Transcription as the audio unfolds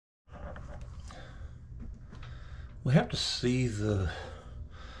we have to see the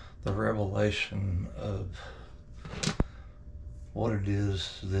revelation of what it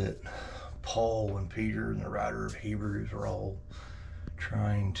is that Paul and Peter and the writer of Hebrews are all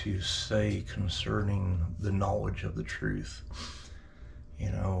trying to say concerning the knowledge of the truth. You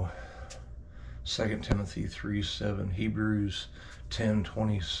know, 2 Timothy 3:7, Hebrews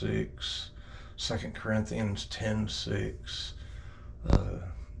 10:26, 2 Corinthians 10:6,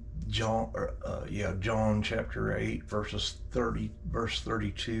 John chapter 8 verse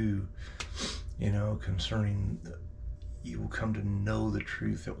 32, you know, concerning you will come to know the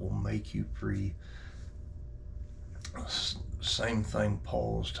truth that will make you free. Same thing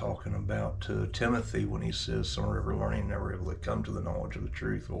Paul is talking about to Timothy when he says, some are ever learning, never able to come to the knowledge of the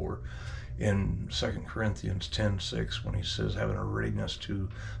truth. Or in 2 Corinthians 10:6 when he says, having a readiness to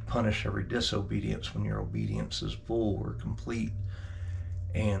punish every disobedience when your obedience is full or complete.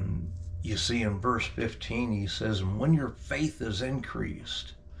 And you see in verse 15 he says, and when your faith is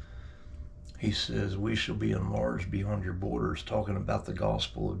increased, he says, we shall be enlarged beyond your borders, talking about the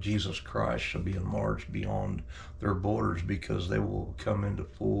gospel of Jesus Christ shall be enlarged beyond their borders, because they will come into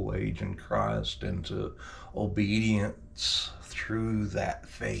full age in Christ, into obedience through that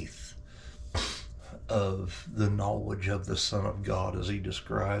faith of the knowledge of the Son of God, as he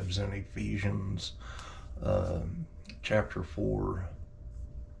describes in Ephesians chapter 4,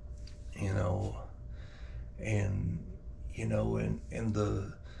 you know, and, you know, in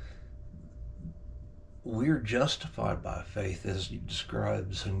the we're justified by faith, as he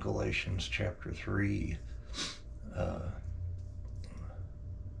describes in Galatians chapter 3. I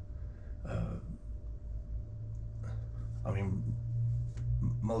mean,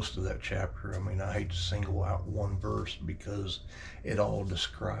 most of that chapter, I mean, I hate to single out one verse because it all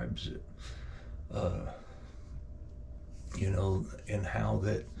describes it. You know, and how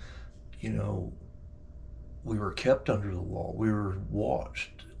that, you know, we were kept under the law. We were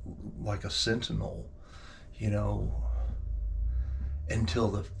watched like a sentinel, you know, until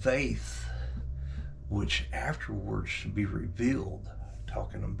the faith which afterwards should be revealed,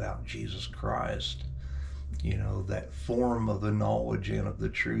 talking about Jesus Christ, you know, that form of the knowledge and of the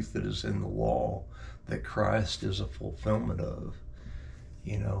truth that is in the law, that Christ is a fulfillment of,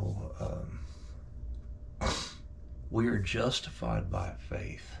 you know. We are justified by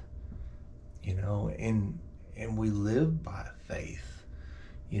faith, you know, and we live by faith.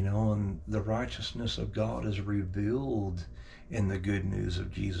 You know, and the righteousness of God is revealed in the good news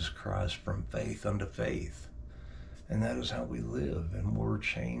of Jesus Christ from faith unto faith. And that is how we live. And we're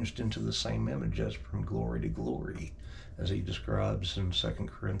changed into the same image as from glory to glory, as he describes in 2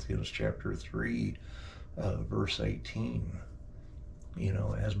 Corinthians chapter 3, verse 18. You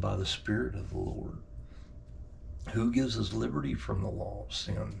know, as by the Spirit of the Lord, who gives us liberty from the law of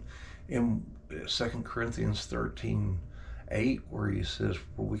sin. In 2 Corinthians 13:8, where he says,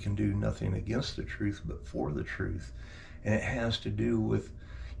 for we can do nothing against the truth but for the truth. And it has to do with,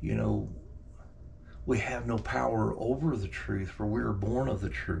 you know, we have no power over the truth, for we are born of the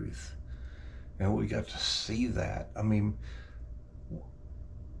truth. And we got to see that. I mean,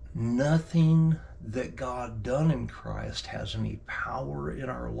 nothing that God done in Christ has any power in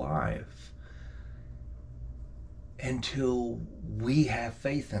our life until we have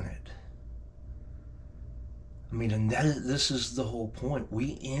faith in it. I mean, and this is the whole point.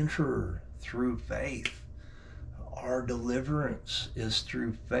 We enter through faith. Our deliverance is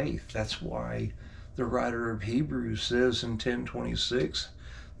through faith. That's why the writer of Hebrews says in 10:26,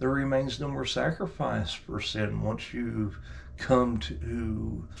 there remains no more sacrifice for sin once you've come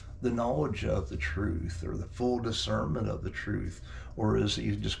to the knowledge of the truth, or the full discernment of the truth, or as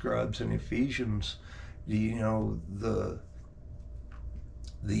he describes in Ephesians, you know, the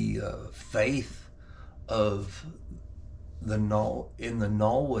faith of in the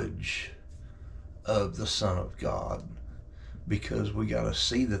knowledge of the Son of God, because we got to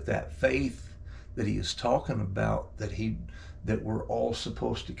see that faith that he is talking about, that we're all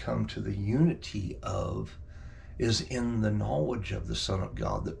supposed to come to the unity of, is in the knowledge of the Son of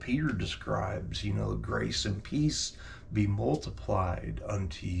God, that Peter describes, you know, grace and peace be multiplied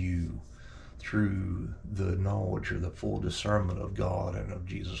unto you through the knowledge or the full discernment of God and of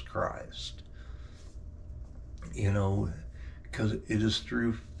Jesus Christ. You know, because it is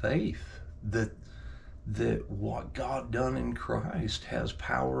through faith that what God done in Christ has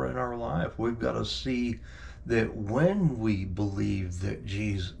power in our life. We've got to see that when we believe that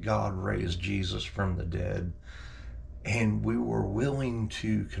God raised Jesus from the dead, and we were willing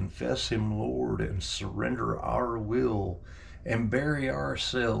to confess him Lord and surrender our will and bury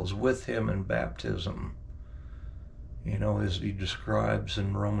ourselves with him in baptism, You know, as he describes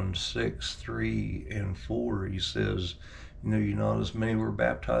in Romans 6, 3 and 4, he says, you know, not as many were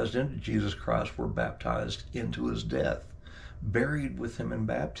baptized into Jesus Christ were baptized into his death, buried with him in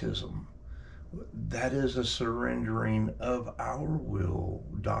baptism. That is a surrendering of our will,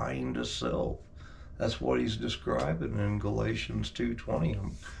 dying to self. That's what he's describing in Galatians 2:20.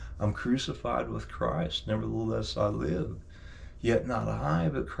 I'm crucified with Christ, nevertheless I live. Yet not I,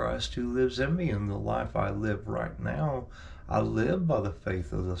 but Christ who lives in me. And the life I live right now, I live by the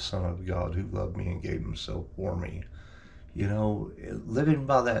faith of the Son of God who loved me and gave himself for me. You know, living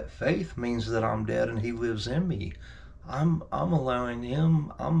by that faith means that I'm dead and he lives in me. I'm allowing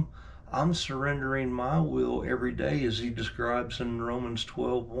him, I'm surrendering my will every day, as he describes in Romans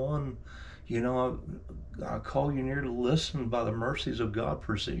 12:1. You know, I call you near to listen. By the mercies of God,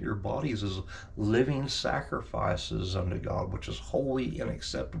 present your bodies as living sacrifices unto God, which is holy and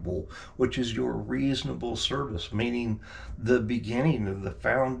acceptable, which is your reasonable service. Meaning, the beginning of the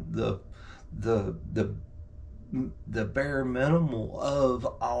bare minimal of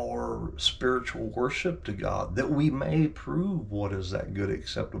our spiritual worship to God, that we may prove what is that good,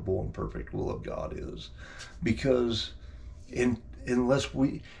 acceptable, and perfect will of God is. Because unless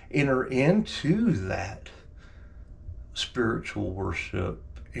we enter into that spiritual worship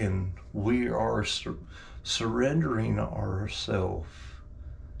and we are surrendering ourselves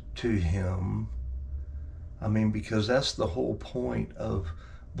to him, I mean, because that's the whole point of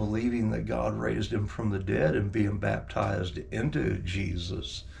believing that God raised him from the dead and being baptized into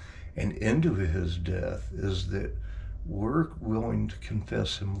Jesus and into his death, is that we're willing to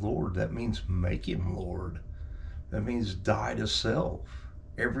confess him Lord. That means make him Lord. That means die to self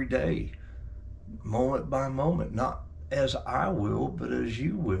every day, moment by moment, not as I will, but as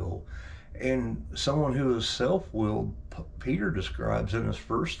you will. And someone who is self-willed, Peter describes in his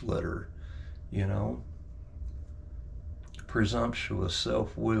first letter, you know, presumptuous,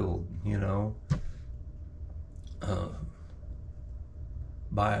 self-willed, you know,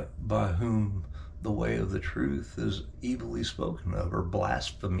 by whom the way of the truth is evilly spoken of, or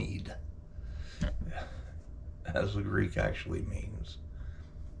blasphemed, as the Greek actually means.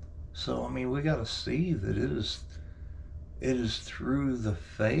 So, I mean, we got to see that it is through the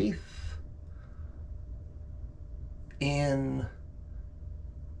faith in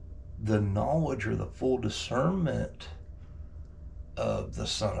the knowledge or the full discernment of the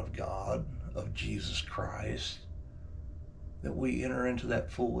Son of God, of Jesus Christ, that we enter into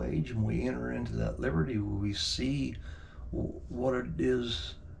that full age and we enter into that liberty where we see what it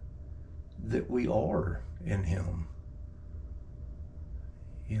is that we are in him.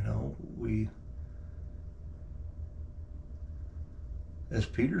 You know, as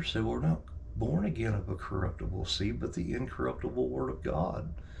Peter said, we're not born again of a corruptible seed, but the incorruptible Word of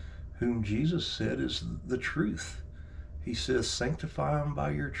God, whom Jesus said is the truth. He says, sanctify them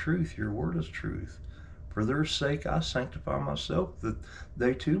by your truth. Your word is truth. For their sake I sanctify myself, that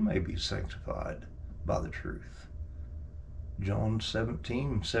they too may be sanctified by the truth. John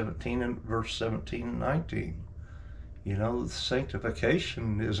 17 and verse 17 and 19. You know,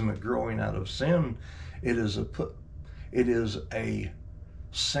 sanctification isn't a growing out of sin. It is a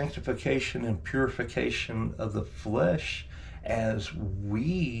sanctification and purification of the flesh, as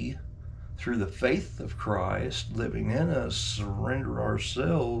we, through the faith of Christ living in us, surrender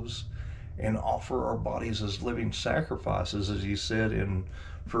ourselves and offer our bodies as living sacrifices. As he said in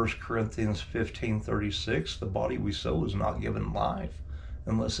 1 Corinthians 15:36, the body we sow is not given life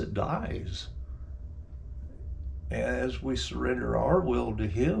unless it dies. As we surrender our will to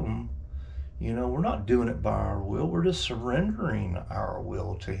him, you know, we're not doing it by our will, we're just surrendering our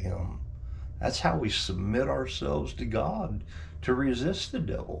will to him. That's how we submit ourselves to God, to resist the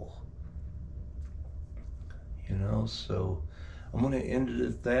devil. You know, so I'm going to end it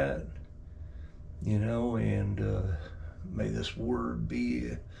at that, you know, and may this word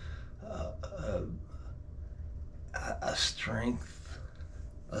be a strength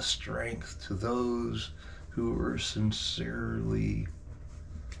to those who are sincerely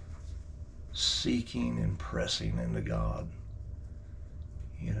seeking and pressing into God.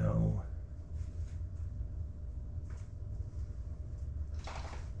 You know,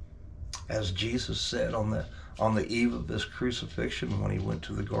 as Jesus said on the eve of his crucifixion, when he went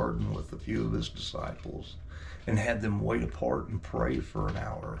to the garden with a few of his disciples and had them wait apart and pray for an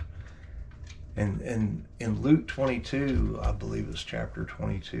hour. And in Luke 22, I believe it's chapter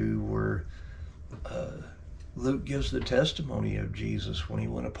 22, where Luke gives the testimony of Jesus when he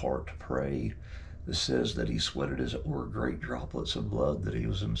went apart to pray. It says that he sweated as it were great droplets of blood, that he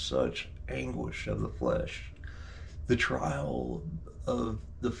was in such anguish of the flesh. The trial of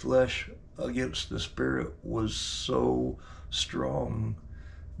the flesh against the Spirit was so strong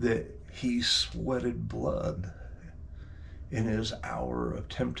that he sweated blood in his hour of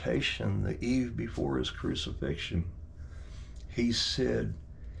temptation, the eve before his crucifixion. He said,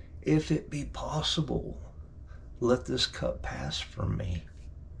 "If it be possible, let this cup pass from me."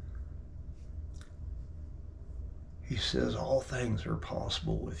 He says, all things are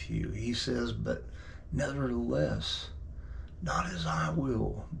possible with you. He says, but nevertheless, not as I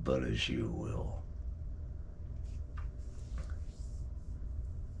will, but as you will.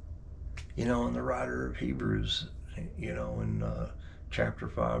 You know, and the writer of Hebrews, you know, in chapter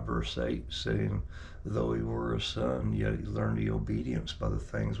 5, verse 8, saying, though he were a son, yet he learned the obedience by the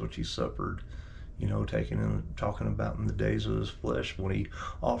things which he suffered. You know, talking about in the days of his flesh, when he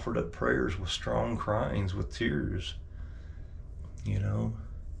offered up prayers with strong cryings, with tears. You know,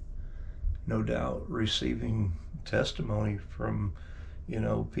 no doubt receiving testimony from, you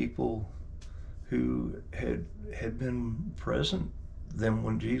know, people who had been present then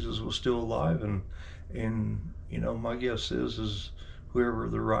when Jesus was still alive, and you know, my guess is whoever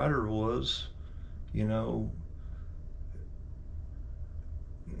the writer was, you know,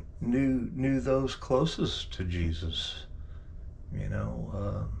 knew those closest to Jesus, you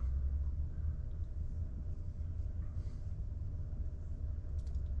know.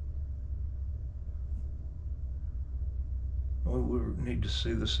 We need to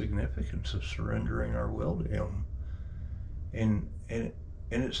see the significance of surrendering our will to Him, and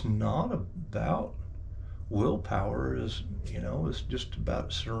it's not about willpower. Is, you know, it's just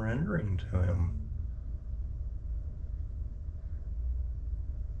about surrendering to Him.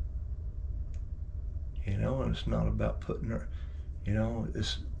 You know, and it's not about putting our, you know,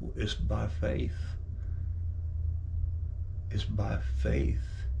 it's by faith. It's by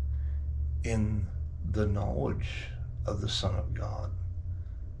faith in the knowledge of the Son of God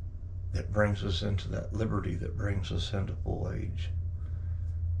that brings us into that liberty, that brings us into full age.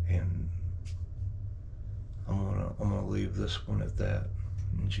 And I'm gonna leave this one at that,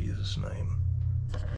 in Jesus' name.